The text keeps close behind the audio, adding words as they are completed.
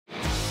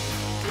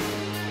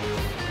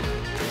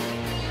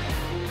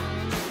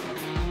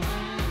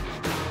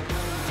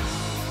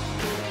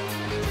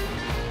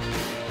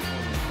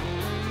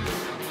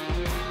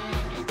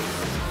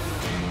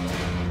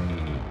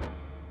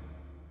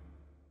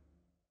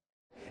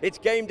It's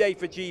game day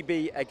for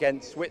GB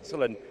against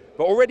Switzerland,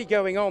 but already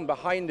going on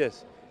behind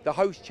us, the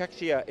host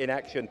Czechia in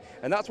action,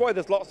 and that's why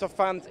there's lots of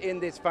fans in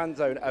this fan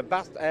zone, a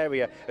vast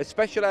area, a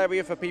special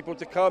area for people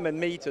to come and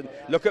meet and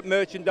look at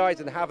merchandise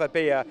and have a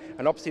beer,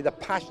 and obviously the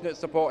passionate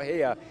support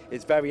here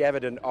is very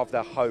evident of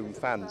the home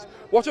fans.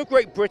 What a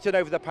Great Britain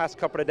over the past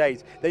couple of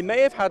days. They may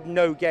have had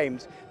no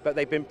games, but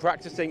they've been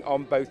practicing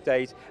on both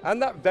days,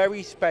 and that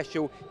very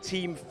special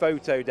team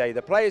photo day.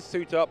 The players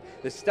suit up,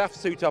 the staff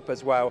suit up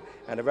as well,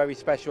 and a very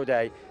special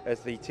day as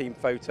the team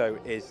photo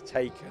is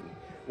taken.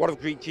 What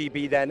of Greek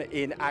GB then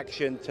in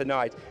action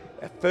tonight?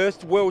 A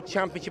first World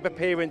Championship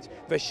appearance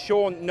for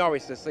Sean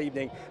Norris this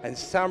evening, and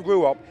Sam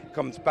Ruop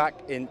comes back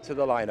into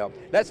the lineup.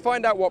 Let's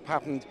find out what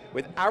happened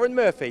with Aaron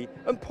Murphy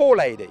and Paul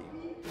Adey.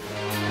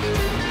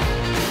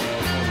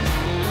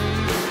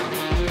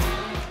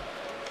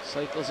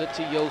 Cycles it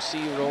to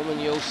Yossi, Roman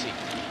Yossi.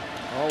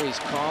 Always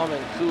calm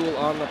and cool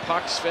on the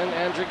puck. Sven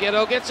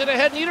Andrighetto gets it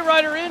ahead.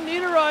 Niederreiter in,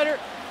 Niederreiter.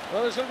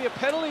 Well, there's going to be a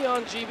penalty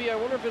on GB. I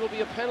wonder if it'll be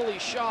a penalty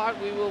shot.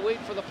 We will wait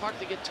for the puck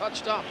to get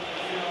touched up.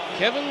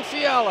 Kevin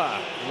Fiala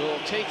will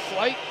take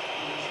flight.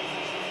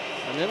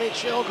 An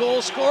NHL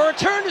goal scorer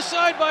turned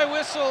aside by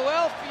whistle.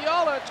 Well,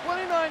 Fiala,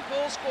 29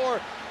 goal scorer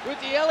with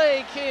the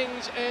LA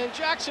Kings, and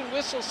Jackson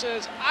Whistle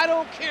says, I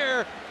don't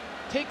care.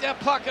 Take that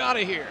puck out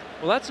of here.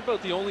 Well, that's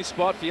about the only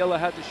spot Fiala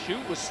had to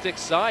shoot was stick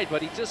side,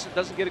 but he just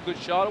doesn't get a good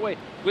shot away.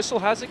 Whistle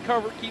has it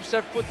covered, keeps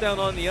that foot down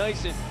on the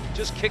ice, and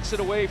just kicks it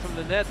away from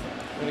the net.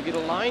 Going to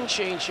get a line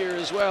change here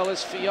as well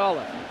as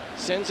Fiala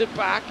sends it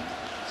back.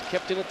 It's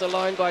kept in at the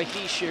line by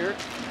Hischier.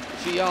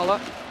 Fiala,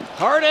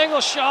 hard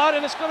angle shot,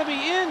 and it's going to be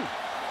in.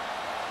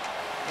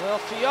 Well,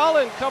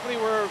 Fiala and company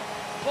were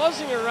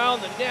buzzing around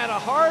the net. A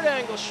hard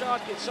angle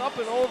shot gets up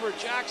and over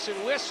Jackson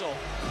Whistle.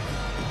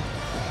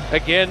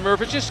 Again,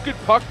 Murphy, just good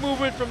puck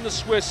movement from the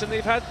Swiss, and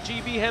they've had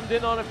GB hemmed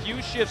in on a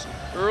few shifts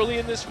early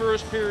in this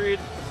first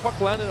period. The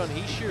puck landed on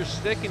Hischier's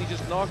stick, and he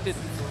just knocked it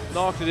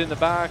in the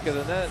back of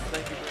the net.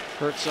 Thank you.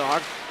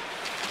 Herzog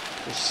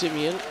for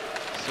Simeon.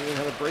 Simeon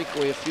had a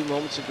breakaway a few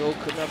moments ago,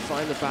 could not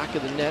find the back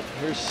of the net.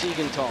 Here's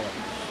Siegenthaler.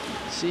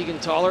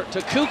 Siegenthaler to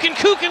Kukin.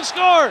 Kukin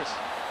scores!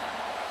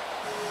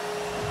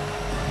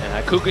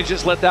 Kukin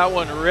just let that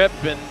one rip,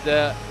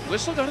 and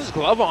Whistle got his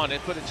glove on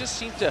it, but it just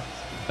seemed to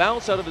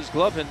bounce out of his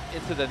glove and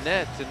into the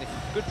net. And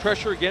good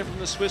pressure again from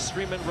the Swiss,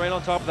 3 men right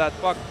on top of that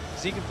puck.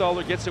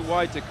 Siegenthaler gets it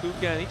wide to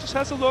Kukin. He just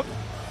has a look.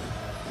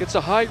 Gets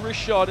a high wrist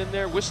shot in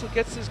there. Whistle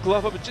gets his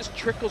glove up. It just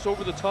trickles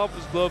over the top of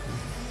his glove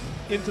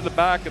into the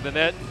back of the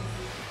net.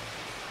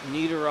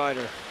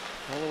 Niederreiter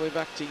all the way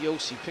back to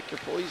Yossi. Pick your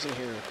poison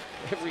here.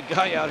 Every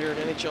guy out here at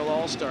NHL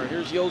All-Star.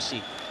 Here's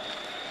Yossi.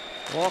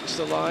 Walks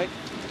the line.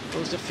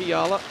 Goes to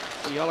Fiala.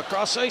 Fiala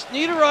cross ice.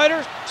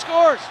 Niederreiter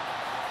scores.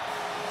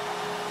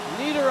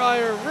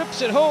 Niederreiter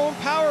rips it home.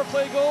 Power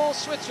play goal,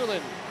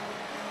 Switzerland.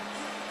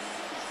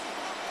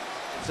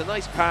 It's a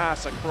nice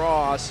pass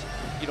across,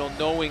 you know,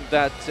 knowing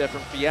that from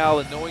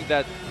Fiala, knowing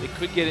that it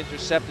could get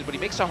intercepted, but he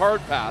makes a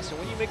hard pass. And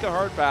when you make a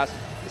hard pass,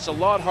 it's a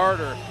lot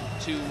harder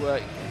to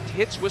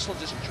hits Whistle,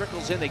 just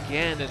trickles in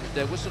again.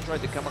 And Whistle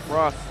tried to come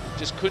across,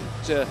 just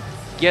couldn't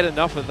get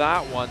enough of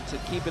that one to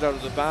keep it out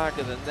of the back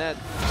of the net.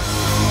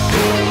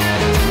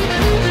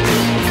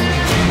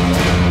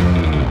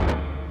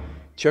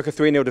 Chuck, a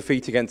 3-0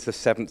 defeat against the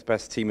 7th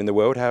best team in the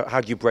world. How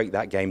do you break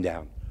that game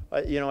down?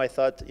 I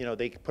thought,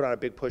 they put on a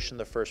big push in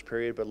the first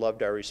period, but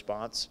loved our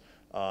response.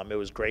 It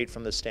was great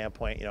from the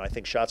standpoint, I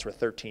think shots were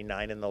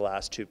 13-9 in the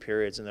last 2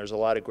 periods, and there's a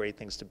lot of great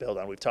things to build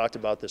on. We've talked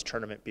about this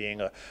tournament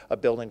being a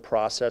building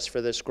process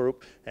for this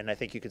group, and I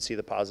think you can see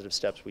the positive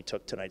steps we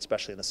took tonight,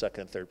 especially in the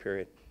second and third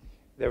period.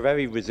 They're a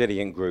very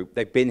resilient group.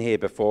 They've been here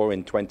before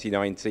in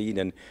 2019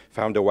 and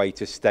found a way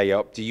to stay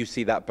up. Do you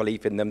see that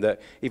belief in them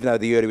that even though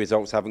the early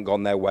results haven't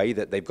gone their way,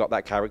 that they've got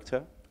that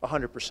character?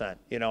 100%.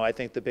 I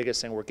think the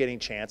biggest thing, we're getting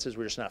chances,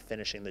 we're just not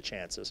finishing the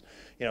chances.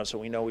 So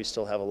we know we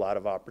still have a lot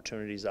of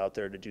opportunities out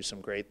there to do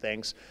some great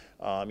things.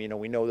 We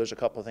know there's a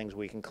couple of things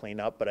we can clean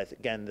up, but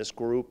again, this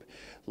group,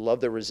 love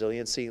their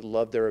resiliency,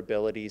 love their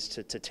abilities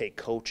to take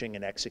coaching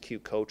and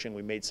execute coaching.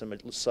 We made some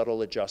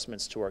subtle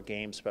adjustments to our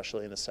game,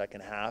 especially in the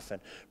second half,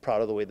 and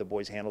proud of the way the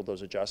boys handled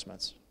those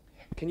adjustments.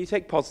 Can you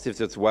take positives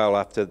as well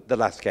after the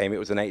last game? It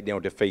was an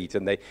 8-0 defeat,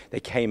 and they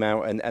came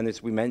out, and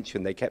as we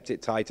mentioned, they kept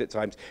it tight at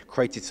times,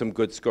 created some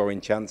good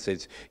scoring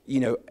chances.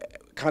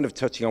 Kind of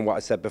touching on what I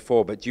said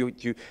before, but do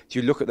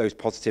you look at those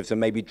positives and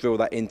maybe drill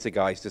that into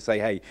guys to say,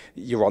 hey,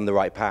 you're on the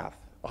right path?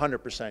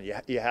 100%.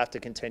 You have to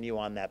continue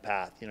on that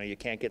path. You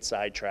can't get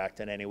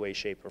sidetracked in any way,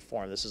 shape, or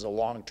form. This is a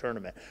long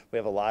tournament. We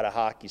have a lot of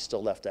hockey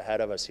still left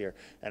ahead of us here,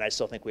 and I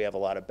still think we have a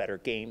lot of better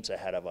games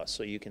ahead of us.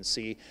 So you can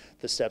see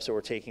the steps that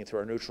we're taking through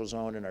our neutral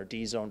zone and our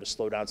D zone to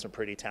slow down some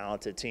pretty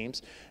talented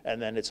teams,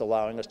 and then it's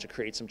allowing us to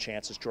create some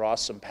chances, draw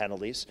some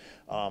penalties.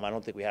 I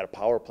don't think we had a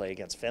power play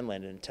against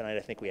Finland, and tonight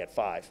I think we had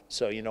 5.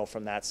 So,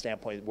 from that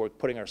standpoint, we're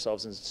putting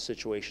ourselves in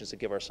situations to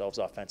give ourselves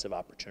offensive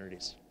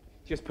opportunities.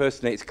 Just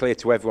personally, it's clear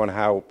to everyone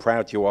how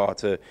proud you are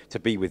to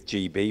be with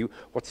GB.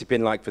 What's it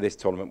been like for this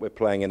tournament? We're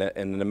playing in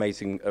an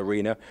amazing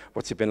arena.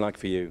 What's it been like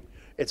for you?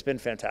 It's been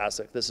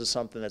fantastic. This is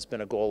something that's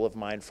been a goal of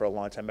mine for a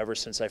long time, ever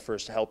since I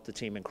first helped the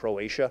team in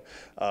Croatia,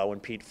 when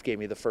Pete gave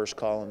me the first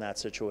call in that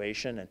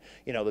situation. And,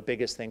 you know, the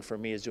biggest thing for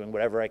me is doing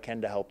whatever I can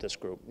to help this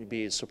group,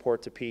 be a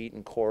support to Pete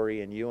and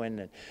Corey and Ewan,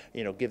 and,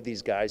 you know, give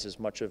these guys as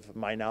much of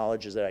my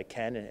knowledge as that I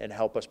can, and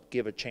help us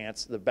give a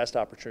chance, the best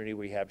opportunity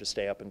we have to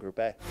stay up in Group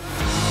A.